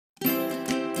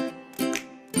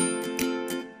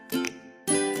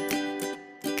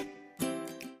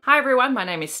Hi everyone, my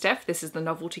name is Steph, this is the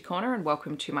Noveltea Corner and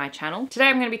welcome to my channel. Today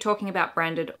I'm going to be talking about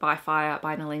Branded by Fire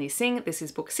by Nalini Singh. This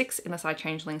is book 6 in the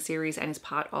Psy-Changeling series and is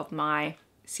part of my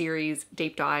series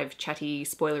deep dive chatty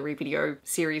spoilery video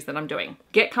series that I'm doing.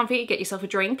 Get comfy, get yourself a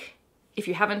drink. If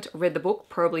you haven't read the book,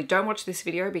 probably don't watch this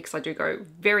video because I do go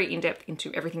very in-depth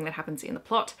into everything that happens in the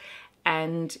plot.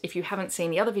 And if you haven't seen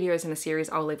the other videos in the series,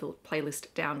 I'll leave a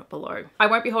playlist down below. I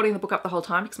won't be holding the book up the whole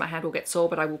time because my hand will get sore,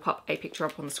 but I will pop a picture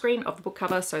up on the screen of the book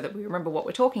cover so that we remember what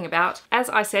we're talking about. As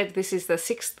I said, this is the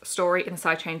 6th story in the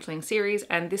Psy-Changeling series,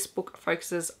 and this book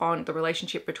focuses on the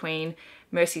relationship between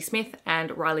Mercy Smith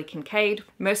and Riley Kincaid.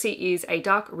 Mercy is a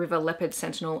Dark River Leopard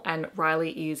Sentinel and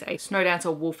Riley is a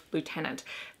Snowdancer Wolf Lieutenant.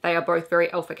 They are both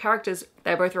very alpha characters.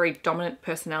 They're both very dominant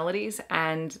personalities,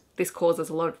 and this causes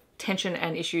a lot of tension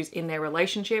and issues in their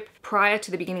relationship. Prior to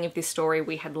the beginning of this story,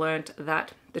 we had learnt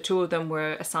that the two of them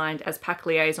were assigned as pack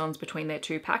liaisons between their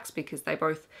two packs because they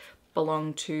both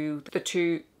belong to the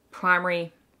two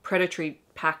primary predatory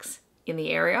packs in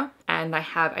the area, and they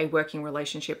have a working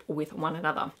relationship with one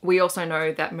another. We also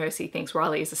know that Mercy thinks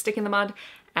Riley is a stick in the mud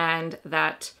and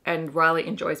Riley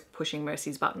enjoys pushing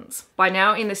Mercy's buttons. By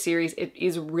now in the series, it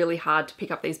is really hard to pick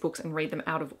up these books and read them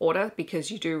out of order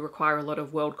because you do require a lot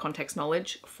of world context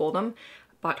knowledge for them,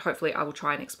 but hopefully I will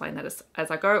try and explain that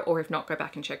as I go, or if not, go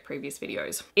back and check previous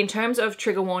videos. In terms of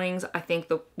trigger warnings, I think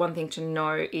the one thing to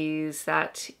know is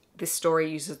that this story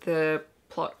uses the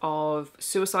plot of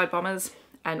suicide bombers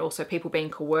and also people being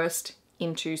coerced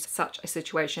into such a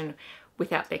situation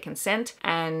without their consent,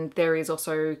 and there is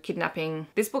also kidnapping.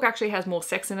 This book actually has more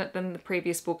sex in it than the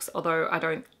previous books, although I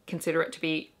don't consider it to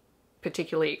be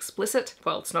particularly explicit.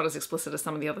 Well, it's not as explicit as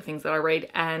some of the other things that I read,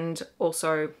 and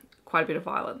also quite a bit of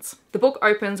violence. The book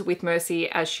opens with Mercy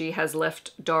as she has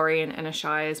left Dorian and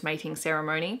Ashire's mating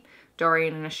ceremony.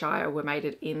 Dorian and Ashire were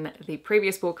mated in the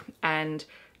previous book, and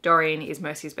Dorian is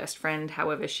Mercy's best friend.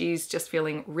 However, she's just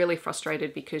feeling really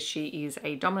frustrated because she is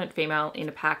a dominant female in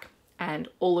a pack and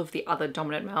all of the other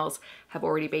dominant males have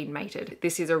already been mated.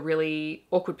 This is a really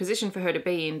awkward position for her to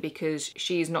be in because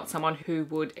she is not someone who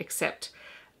would accept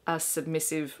a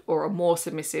submissive or a more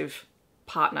submissive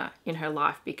partner in her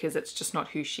life because it's just not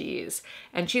who she is.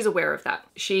 And she's aware of that.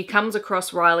 She comes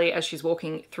across Riley as she's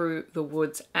walking through the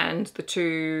woods and the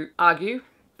two argue,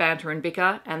 banter and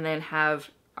bicker, and then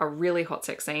have a really hot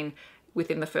sex scene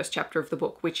within the first chapter of the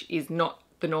book, which is not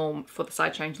the norm for the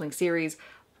Psy-Changeling series,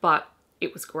 but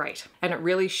it was great. And it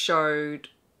really showed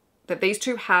that these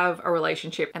two have a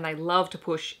relationship and they love to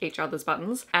push each other's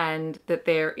buttons, and that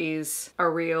there is a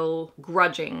real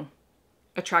grudging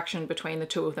attraction between the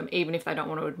two of them, even if they don't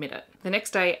want to admit it. The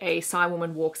next day, a Psy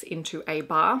woman walks into a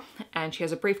bar and she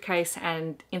has a briefcase,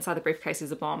 and inside the briefcase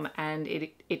is a bomb, and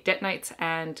it detonates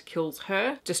and kills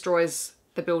her, destroys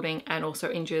the building, and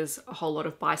also injures a whole lot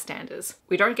of bystanders.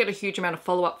 We don't get a huge amount of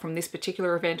follow-up from this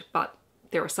particular event, but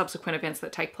there are subsequent events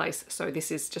that take place, so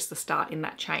this is just the start in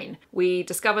that chain. We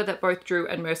discover that both Drew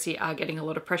and Mercy are getting a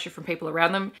lot of pressure from people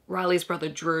around them. Riley's brother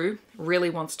Drew really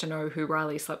wants to know who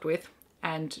Riley slept with,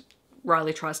 and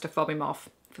Riley tries to fob him off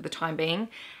for the time being.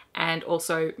 And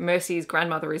also Mercy's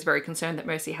grandmother is very concerned that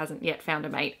Mercy hasn't yet found a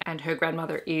mate, and her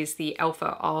grandmother is the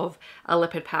alpha of a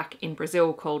leopard pack in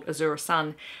Brazil called Ezrah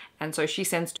Sun, and so she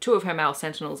sends 2 of her male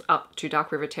sentinels up to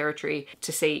Dark River territory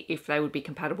to see if they would be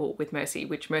compatible with Mercy,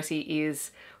 which Mercy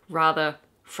is rather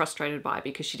frustrated by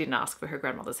because she didn't ask for her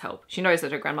grandmother's help. She knows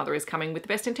that her grandmother is coming with the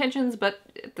best intentions, but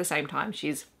at the same time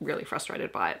she's really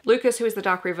frustrated by it. Lucas, who is the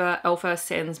Dark River alpha,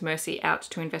 sends Mercy out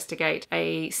to investigate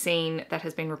a scene that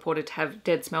has been reported to have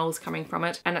dead smells coming from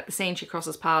it, and at the scene she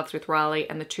crosses paths with Riley,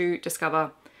 and the two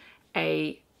discover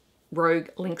a rogue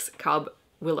lynx cub,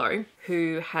 Willow,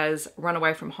 who has run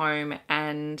away from home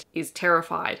and is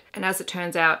terrified. And as it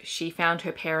turns out, she found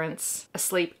her parents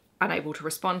asleep, unable to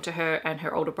respond to her, and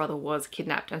her older brother was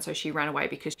kidnapped, and so she ran away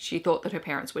because she thought that her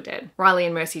parents were dead. Riley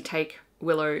and Mercy take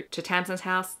Willow to Tamsin's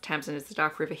house. Tamsin is the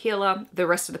Dark River healer. The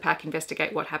rest of the pack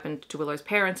investigate what happened to Willow's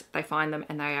parents. They find them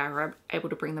and they are able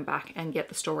to bring them back and get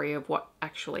the story of what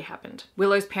actually happened.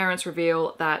 Willow's parents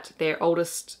reveal that their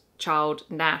oldest child,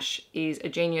 Nash, is a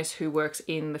genius who works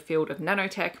in the field of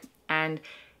nanotech, and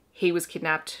he was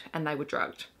kidnapped and they were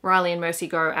drugged. Riley and Mercy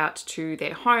go out to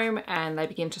their home and they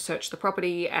begin to search the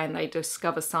property, and they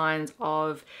discover signs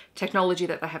of technology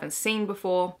that they haven't seen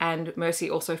before. And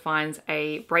Mercy also finds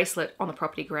a bracelet on the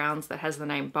property grounds that has the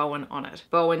name Bowen on it.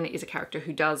 Bowen is a character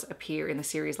who does appear in the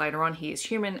series later on. He is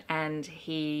human and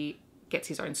he gets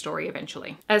his own story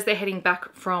eventually. As they're heading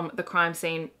back from the crime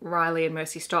scene, Riley and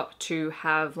Mercy stop to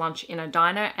have lunch in a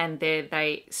diner, and there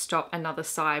they stop another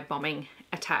Psy bombing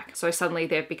attack. So suddenly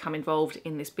they've become involved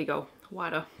in this bigger,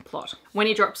 wider plot. When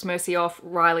he drops Mercy off,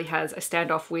 Riley has a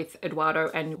standoff with Eduardo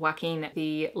and Joaquin,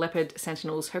 the leopard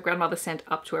sentinels her grandmother sent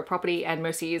up to her property, and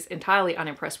Mercy is entirely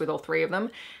unimpressed with all three of them,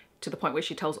 to the point where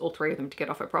she tells all three of them to get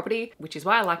off her property, which is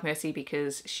why I like Mercy,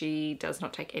 because she does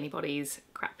not take anybody's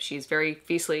crap. She's very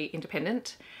fiercely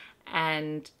independent,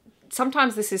 and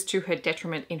sometimes this is to her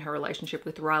detriment in her relationship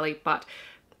with Riley, but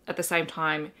at the same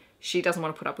time, she doesn't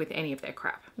want to put up with any of their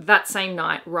crap. That same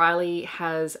night, Riley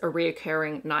has a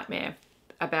reoccurring nightmare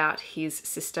about his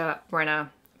sister Brenna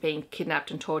being kidnapped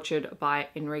and tortured by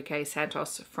Enrique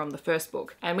Santos from the first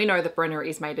book. And we know that Brenna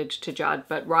is mated to Judd,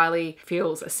 but Riley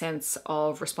feels a sense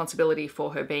of responsibility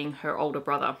for her being her older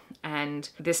brother. And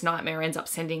this nightmare ends up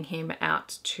sending him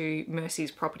out to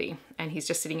Mercy's property. And he's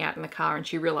just sitting out in the car, and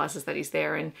she realizes that he's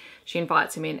there, and she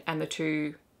invites him in, and the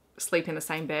two sleep in the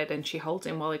same bed, and she holds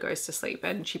him while he goes to sleep.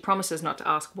 And she promises not to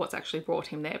ask what's actually brought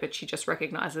him there, but she just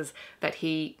recognizes that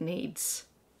he needs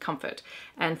comfort.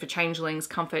 And for changelings,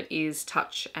 comfort is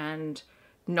touch and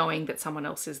knowing that someone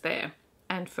else is there.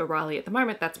 And for Riley at the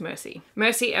moment, that's Mercy.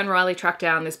 Mercy and Riley track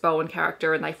down this Bowen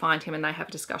character, and they find him and they have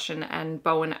a discussion, and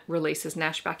Bowen releases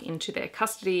Nash back into their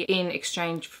custody in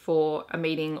exchange for a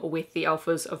meeting with the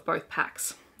alphas of both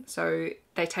packs. So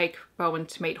they take Bowen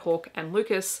to meet Hawk and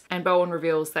Lucas, and Bowen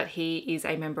reveals that he is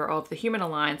a member of the Human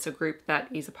Alliance, a group that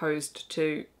is opposed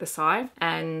to the Psy,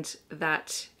 and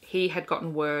that he had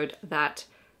gotten word that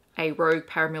a rogue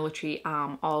paramilitary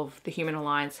arm of the Human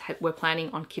Alliance were planning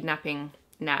on kidnapping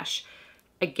Nash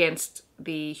against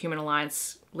the Human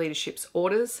Alliance leadership's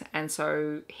orders, and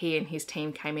so he and his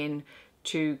team came in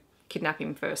to kidnap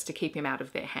him first to keep him out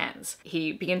of their hands.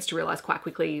 He begins to realize quite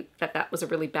quickly that that was a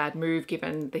really bad move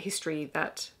given the history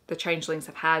that the changelings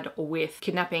have had with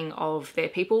kidnapping of their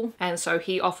people, and so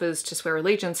he offers to swear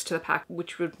allegiance to the pack,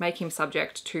 which would make him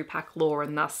subject to pack law,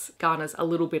 and thus garners a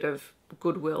little bit of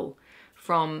goodwill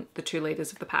from the two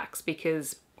leaders of the packs,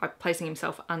 because by placing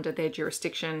himself under their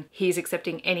jurisdiction, he's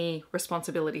accepting any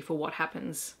responsibility for what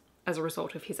happens as a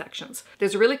result of his actions.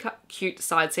 There's a really cute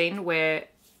side scene where,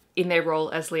 in their role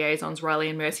as liaisons, Riley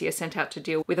and Mercy are sent out to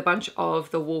deal with a bunch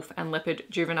of the wolf and leopard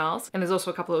juveniles. And there's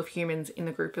also a couple of humans in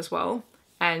the group as well.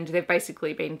 And they've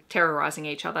basically been terrorizing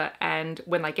each other. And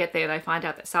when they get there, they find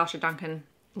out that Sasha Duncan,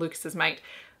 Lucas's mate,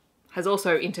 has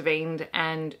also intervened,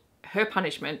 and her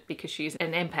punishment, because she's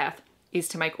an empath, is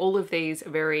to make all of these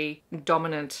very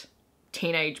dominant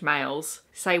teenage males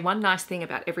say one nice thing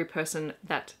about every person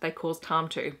that they caused harm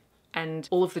to. And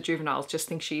all of the juveniles just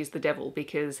think she's the devil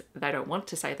because they don't want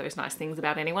to say those nice things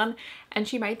about anyone, and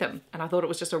she made them. And I thought it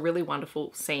was just a really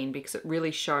wonderful scene because it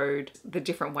really showed the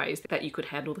different ways that you could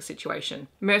handle the situation.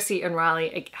 Mercy and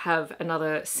Riley have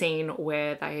another scene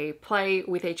where they play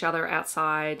with each other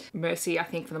outside. Mercy, I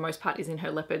think for the most part, is in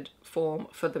her leopard form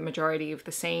for the majority of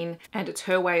the scene, and it's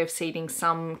her way of ceding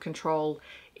some control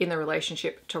in the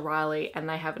relationship to Riley. And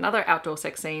they have another outdoor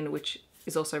sex scene, which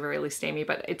is also very steamy,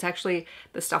 but it's actually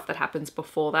the stuff that happens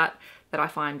before that that I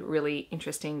find really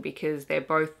interesting, because they're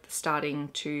both starting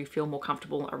to feel more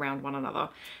comfortable around one another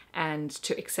and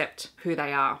to accept who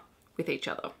they are with each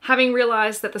other. Having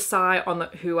realized that the Psy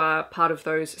who are part of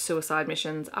those suicide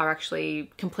missions are actually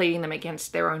completing them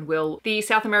against their own will, the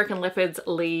South American leopards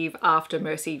leave after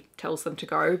Mercy tells them to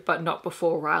go, but not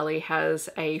before Riley has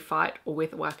a fight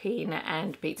with Joaquin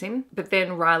and beats him. But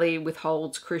then Riley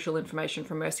withholds crucial information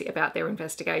from Mercy about their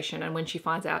investigation, and when she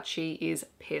finds out, she is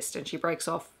pissed and she breaks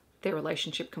off their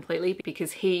relationship completely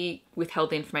because he withheld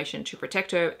the information to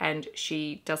protect her and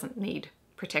she doesn't need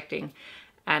protecting.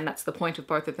 And that's the point of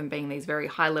both of them being these very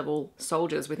high-level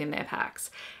soldiers within their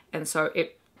packs. And so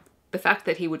the fact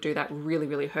that he would do that really,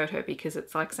 really hurt her, because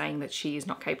it's like saying that she is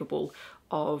not capable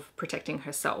of protecting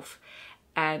herself.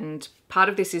 And part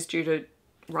of this is due to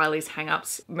Riley's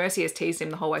hang-ups. Mercy has teased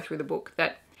him the whole way through the book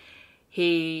that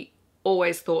he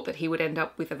always thought that he would end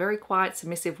up with a very quiet,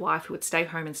 submissive wife who would stay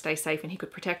home and stay safe and he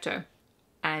could protect her.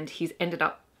 And he's ended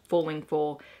up falling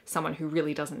for someone who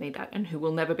really doesn't need that and who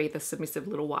will never be the submissive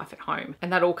little wife at home.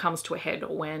 And that all comes to a head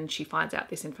when she finds out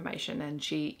this information, and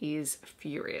she is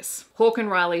furious. Hawk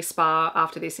and Riley spar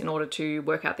after this in order to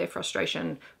work out their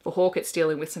frustration. For Hawk, it's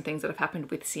dealing with some things that have happened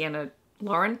with Sienna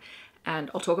Lauren, and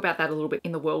I'll talk about that a little bit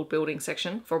in the world building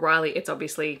section. For Riley, it's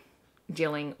obviously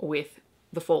dealing with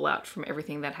the fallout from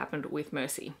everything that happened with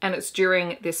Mercy. And it's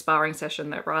during this sparring session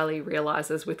that Riley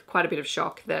realizes with quite a bit of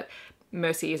shock that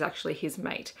Mercy is actually his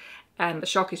mate. And the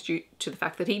shock is due to the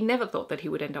fact that he never thought that he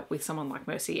would end up with someone like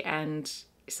Mercy, and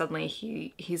suddenly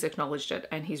he's acknowledged it,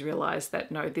 and he's realized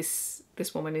that no, this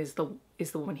woman is the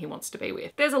woman he wants to be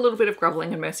with. There's a little bit of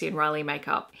groveling, and Mercy and Riley make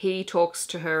up. He talks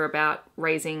to her about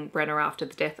raising Brenna after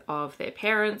the death of their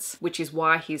parents, which is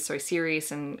why he's so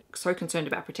serious and so concerned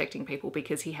about protecting people,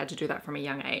 because he had to do that from a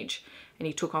young age, and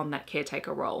he took on that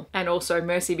caretaker role. And also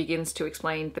Mercy begins to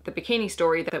explain the bikini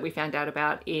story that we found out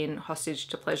about in Hostage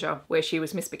to Pleasure, where she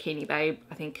was Miss Bikini Babe,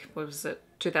 I think, what was it,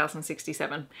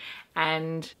 2067,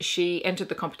 and she entered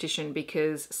the competition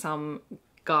because some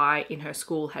guy in her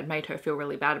school had made her feel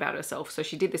really bad about herself. So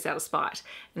she did this out of spite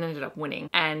and ended up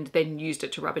winning, and then used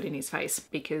it to rub it in his face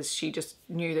because she just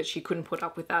knew that she couldn't put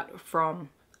up with that from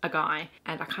a guy.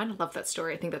 And I kind of love that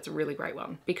story. I think that's a really great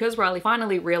one. Because Riley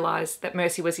finally realized that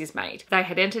Mercy was his mate, they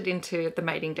had entered into the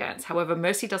mating dance. However,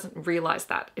 Mercy doesn't realize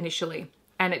that initially,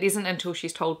 and it isn't until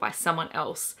she's told by someone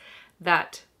else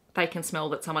that they can smell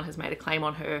that someone has made a claim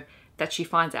on her that she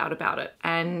finds out about it.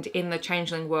 And in the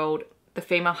changeling world, the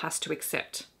female has to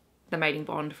accept the mating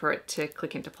bond for it to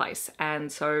click into place.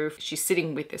 And so she's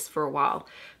sitting with this for a while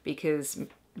because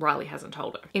Riley hasn't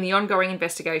told her. In the ongoing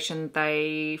investigation,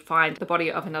 they find the body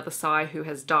of another Psy who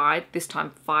has died, this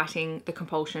time fighting the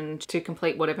compulsion to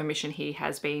complete whatever mission he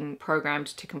has been programmed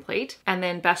to complete. And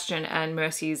then Bastion and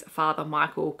Mercy's father,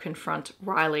 Michael, confront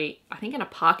Riley, I think in a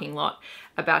parking lot,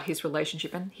 about his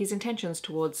relationship and his intentions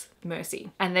towards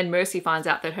Mercy. And then Mercy finds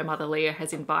out that her mother, Leah,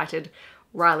 has invited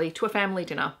Riley to a family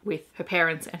dinner with her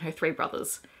parents and her 3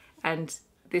 brothers. And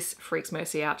this freaks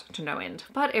Mercy out to no end.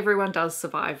 But everyone does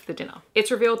survive the dinner.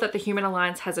 It's revealed that the Human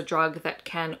Alliance has a drug that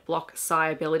can block Psy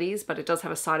abilities, but it does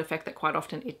have a side effect that quite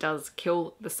often it does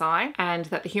kill the Psy, and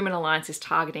that the Human Alliance is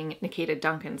targeting Nikita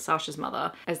Duncan, Sasha's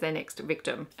mother, as their next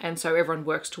victim. And so everyone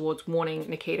works towards warning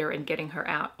Nikita and getting her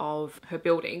out of her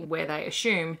building, where they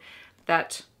assume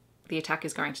that the attack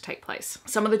is going to take place.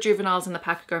 Some of the juveniles in the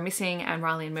pack go missing, and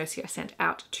Riley and Mercy are sent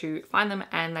out to find them,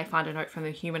 and they find a note from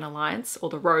the Human Alliance, or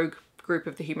the rogue group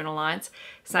of the Human Alliance,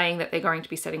 saying that they're going to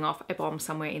be setting off a bomb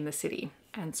somewhere in the city.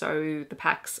 And so the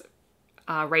packs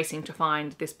are racing to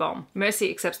find this bomb.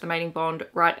 Mercy accepts the mating bond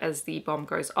right as the bomb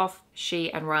goes off.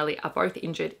 She and Riley are both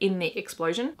injured in the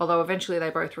explosion, although eventually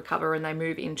they both recover and they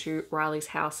move into Riley's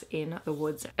house in the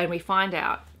woods. And we find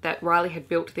out that Riley had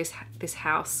built this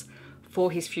house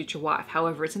for his future wife.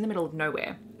 However, it's in the middle of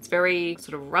nowhere. It's very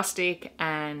sort of rustic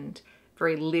and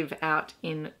very live out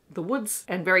in the woods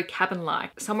and very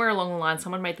cabin-like. Somewhere along the line,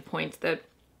 someone made the point that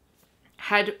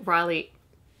had Riley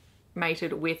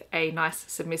mated with a nice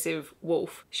submissive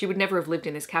wolf, she would never have lived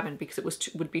in this cabin because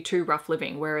it would be too rough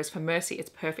living. Whereas for Mercy, it's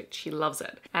perfect. She loves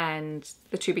it. And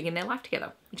the two begin their life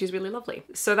together, which is really lovely.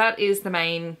 So that is the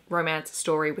main romance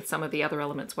story with some of the other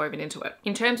elements woven into it.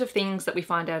 In terms of things that we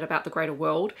find out about the greater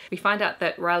world, we find out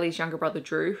that Riley's younger brother,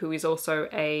 Drew, who is also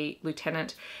a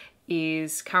lieutenant,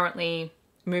 is currently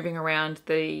moving around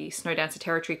the Snowdancer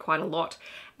territory quite a lot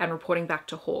and reporting back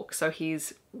to Hawk. So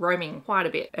he's roaming quite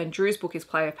a bit. And Drew's book is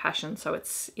Play of Passion, so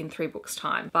it's in 3 books'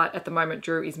 time. But at the moment,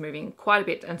 Drew is moving quite a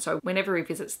bit. And so whenever he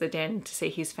visits the den to see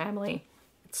his family,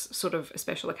 it's sort of a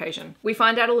special occasion. We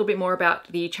find out a little bit more about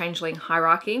the Changeling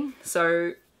hierarchy.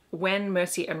 So when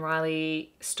Mercy and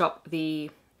Riley stop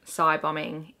the Psy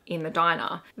bombing in the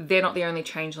diner, they're not the only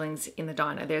changelings in the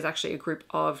diner. There's actually a group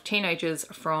of teenagers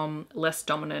from less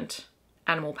dominant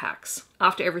animal packs.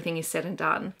 After everything is said and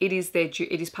done, it is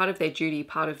part of their duty,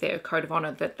 part of their code of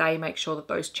honor, that they make sure that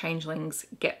those changelings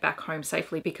get back home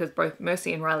safely, because both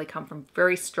Mercy and Riley come from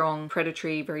very strong,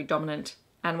 predatory, very dominant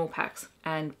animal packs,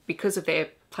 and because of their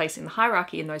place in the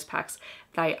hierarchy in those packs,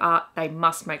 they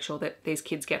must make sure that these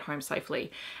kids get home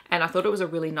safely. And I thought it was a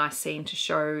really nice scene to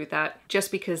show that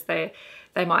just because they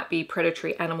might be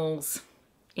predatory animals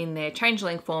in their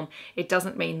changeling form, it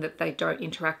doesn't mean that they don't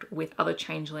interact with other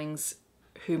changelings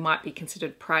who might be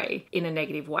considered prey in a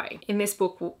negative way. In this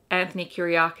book, Anthony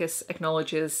Kyriakis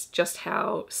acknowledges just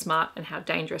how smart and how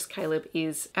dangerous Caleb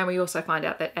is, and we also find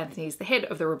out that Anthony is the head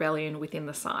of the rebellion within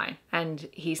the Psy, and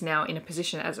he's now in a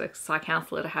position as a Psy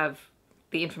counselor to have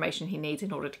the information he needs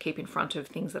in order to keep in front of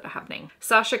things that are happening.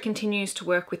 Sasha continues to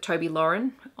work with Toby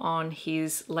Lauren on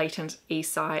his latent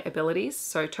E-Psy abilities.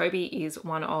 So Toby is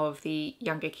one of the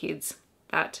younger kids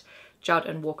that Judd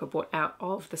and Walker brought out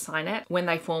of the Psy-Net. When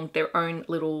they formed their own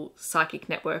little psychic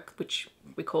network, which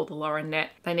we call the Lauren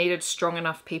Net, they needed strong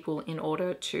enough people in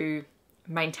order to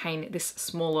maintain this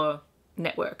smaller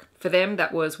network. For them,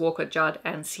 that was Walker, Judd,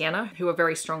 and Sienna, who are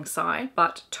very strong Psy,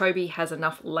 but Toby has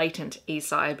enough latent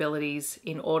E-Psy abilities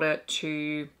in order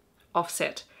to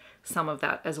offset some of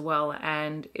that as well,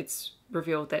 and it's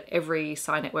revealed that every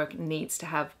Psy network needs to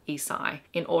have E-Psy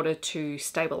in order to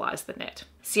stabilize the net.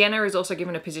 Sienna is also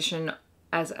given a position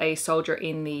as a soldier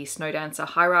in the Snow Dancer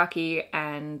hierarchy,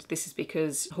 and this is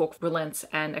because Hawk relents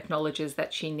and acknowledges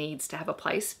that she needs to have a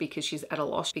place because she's at a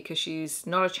loss, because she's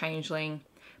not a changeling,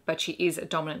 but she is a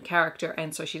dominant character,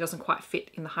 and so she doesn't quite fit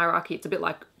in the hierarchy. It's a bit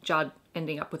like Judd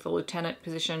ending up with the lieutenant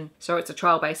position. So it's a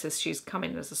trial basis. She's come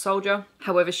in as a soldier.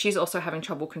 However, she's also having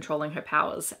trouble controlling her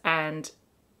powers, and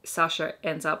Sasha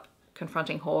ends up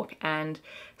confronting Hawk and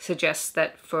suggests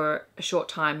that for a short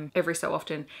time, every so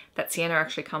often, that Sienna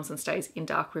actually comes and stays in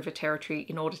Dark River territory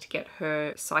in order to get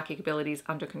her psychic abilities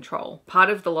under control. Part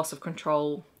of the loss of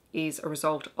control is a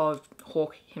result of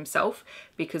Hawk himself,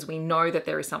 because we know that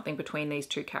there is something between these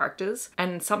two characters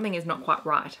and something is not quite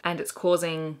right, and it's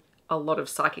causing a lot of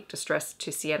psychic distress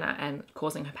to Sienna and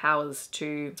causing her powers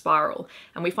to spiral.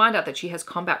 And we find out that she has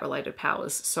combat related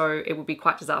powers, so it would be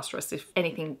quite disastrous if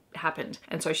anything happened.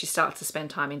 And so she starts to spend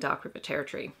time in Dark River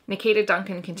territory. Nikita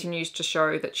Duncan continues to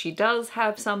show that she does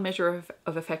have some measure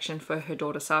of affection for her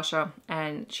daughter Sasha,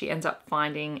 and she ends up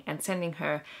finding and sending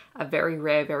her a very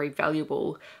rare, very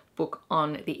valuable book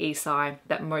on the Psy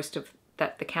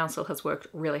that the council has worked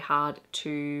really hard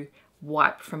to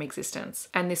wipe from existence.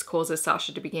 And this causes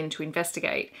Sasha to begin to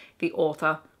investigate the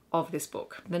author of this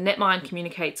book. The Netmind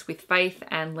communicates with Faith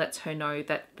and lets her know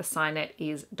that the Psynet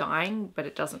is dying, but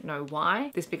it doesn't know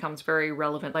why. This becomes very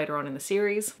relevant later on in the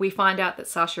series. We find out that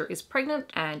Sasha is pregnant,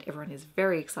 and everyone is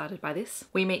very excited by this.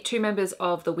 We meet two members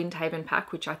of the Windhaven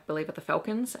pack, which I believe are the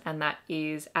Falcons, and that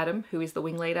is Adam, who is the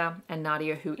wing leader, and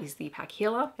Nadia, who is the pack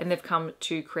healer. And they've come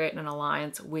to create an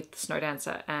alliance with Snow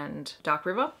Dancer and Dark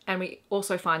River. And we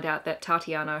also find out that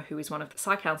Tatiana, who is one of the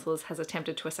Psy Councillors, has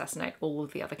attempted to assassinate all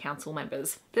of the other council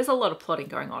members. There's a lot of plotting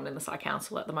going on in the Psy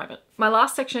Council at the moment. My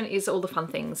last section is all the fun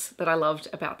things that I loved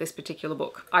about this particular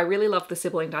book. I really love the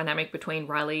sibling dynamic between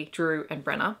Riley, Drew, and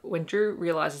Brenna. When Drew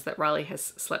realizes that Riley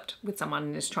has slept with someone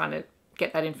and is trying to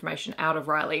get that information out of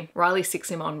Riley, Riley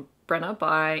sicks him on Brenna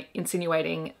by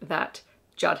insinuating that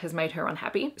Judd has made her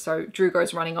unhappy. So Drew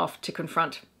goes running off to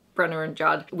confront Brenna and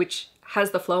Judd, which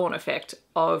has the flow-on effect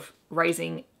of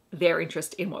raising their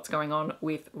interest in what's going on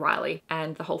with Riley.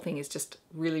 And the whole thing is just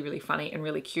really, really funny and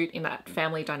really cute in that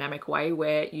family dynamic way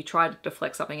where you try to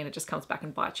deflect something and it just comes back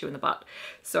and bites you in the butt.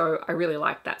 So I really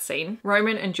like that scene.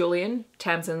 Roman and Julian,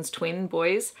 Tamsin's twin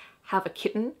boys, have a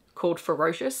kitten called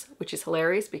Ferocious, which is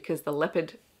hilarious because the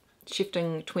leopard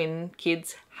shifting twin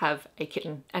kids have a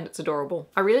kitten and it's adorable.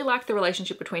 I really like the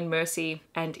relationship between Mercy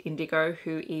and Indigo,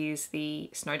 who is the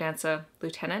Snow Dancer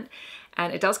lieutenant,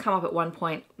 and it does come up at one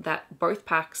point that both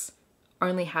packs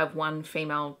only have one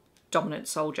female dominant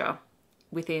soldier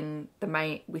within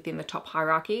the top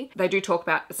hierarchy. They do talk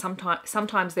about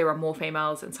sometimes there are more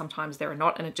females and sometimes there are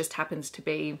not, and it just happens to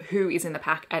be who is in the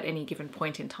pack at any given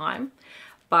point in time.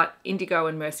 But Indigo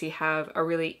and Mercy have a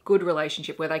really good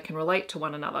relationship where they can relate to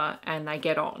one another and they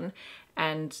get on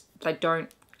and they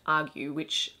don't argue,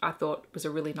 which I thought was a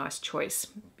really nice choice,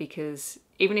 because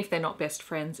even if they're not best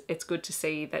friends, it's good to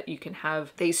see that you can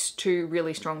have these two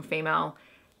really strong female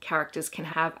characters can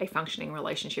have a functioning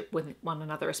relationship with one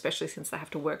another, especially since they have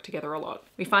to work together a lot.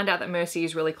 We find out that Mercy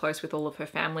is really close with all of her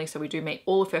family, so we do meet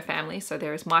all of her family. So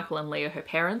there is Michael and Leah, her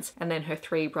parents, and then her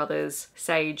three brothers,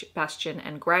 Sage, Bastion,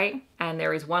 and Grey. And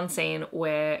there is one scene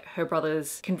where her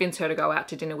brothers convince her to go out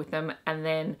to dinner with them and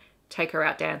then take her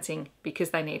out dancing because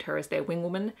they need her as their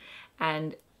wingwoman.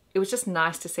 And it was just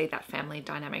nice to see that family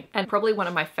dynamic. And probably one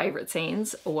of my favorite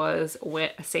scenes was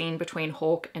a scene between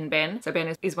Hawk and Ben. So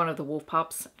Ben is one of the wolf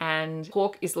pups, and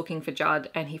Hawk is looking for Judd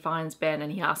and he finds Ben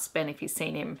and he asks Ben if he's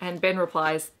seen him. And Ben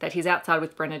replies that he's outside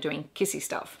with Brenna doing kissy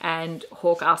stuff. And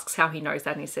Hawk asks how he knows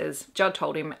that, and he says Judd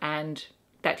told him, and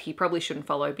that he probably shouldn't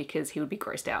follow because he would be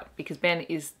grossed out, because Ben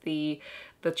is the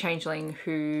changeling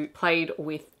who played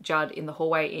with Judd in the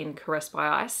hallway in Caressed by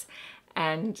Ice,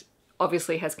 and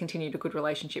obviously has continued a good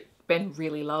relationship. Ben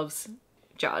really loves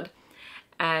Judd,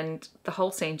 and the whole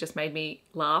scene just made me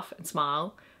laugh and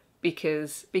smile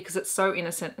because it's so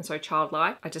innocent and so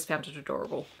childlike. I just found it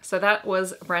adorable. So that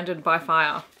was Branded by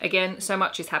Fire. Again, so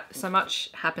much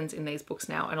happens in these books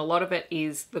now, and a lot of it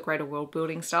is the greater world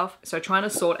building stuff. So trying to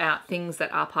sort out things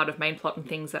that are part of main plot and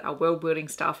things that are world building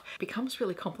stuff becomes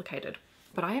really complicated,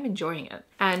 but I am enjoying it.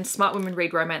 And Smart Women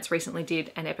Read Romance recently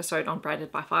did an episode on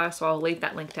Branded by Fire, so I'll leave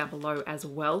that link down below as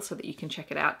well so that you can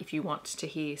check it out if you want to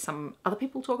hear some other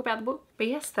people talk about the book. But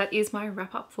yes, that is my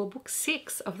wrap up for book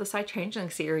 6 of the Psy-Changeling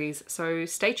series, so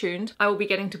stay tuned. I will be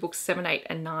getting to books 7, 8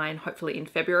 and 9 hopefully in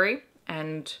February,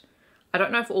 and I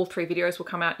don't know if all 3 videos will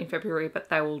come out in February, but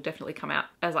they will definitely come out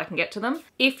as I can get to them.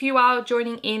 If you are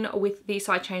joining in with the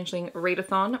Psy-Changeling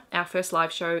Readathon, our first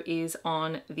live show is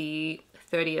on the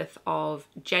 30th of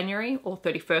January or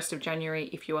 31st of January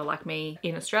if you are like me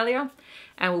in Australia.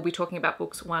 And we'll be talking about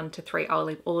books 1 to 3. I'll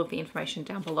leave all of the information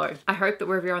down below. I hope that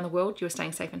wherever you are in the world, you are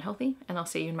staying safe and healthy, and I'll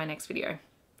see you in my next video.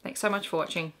 Thanks so much for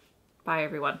watching. Bye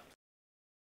everyone.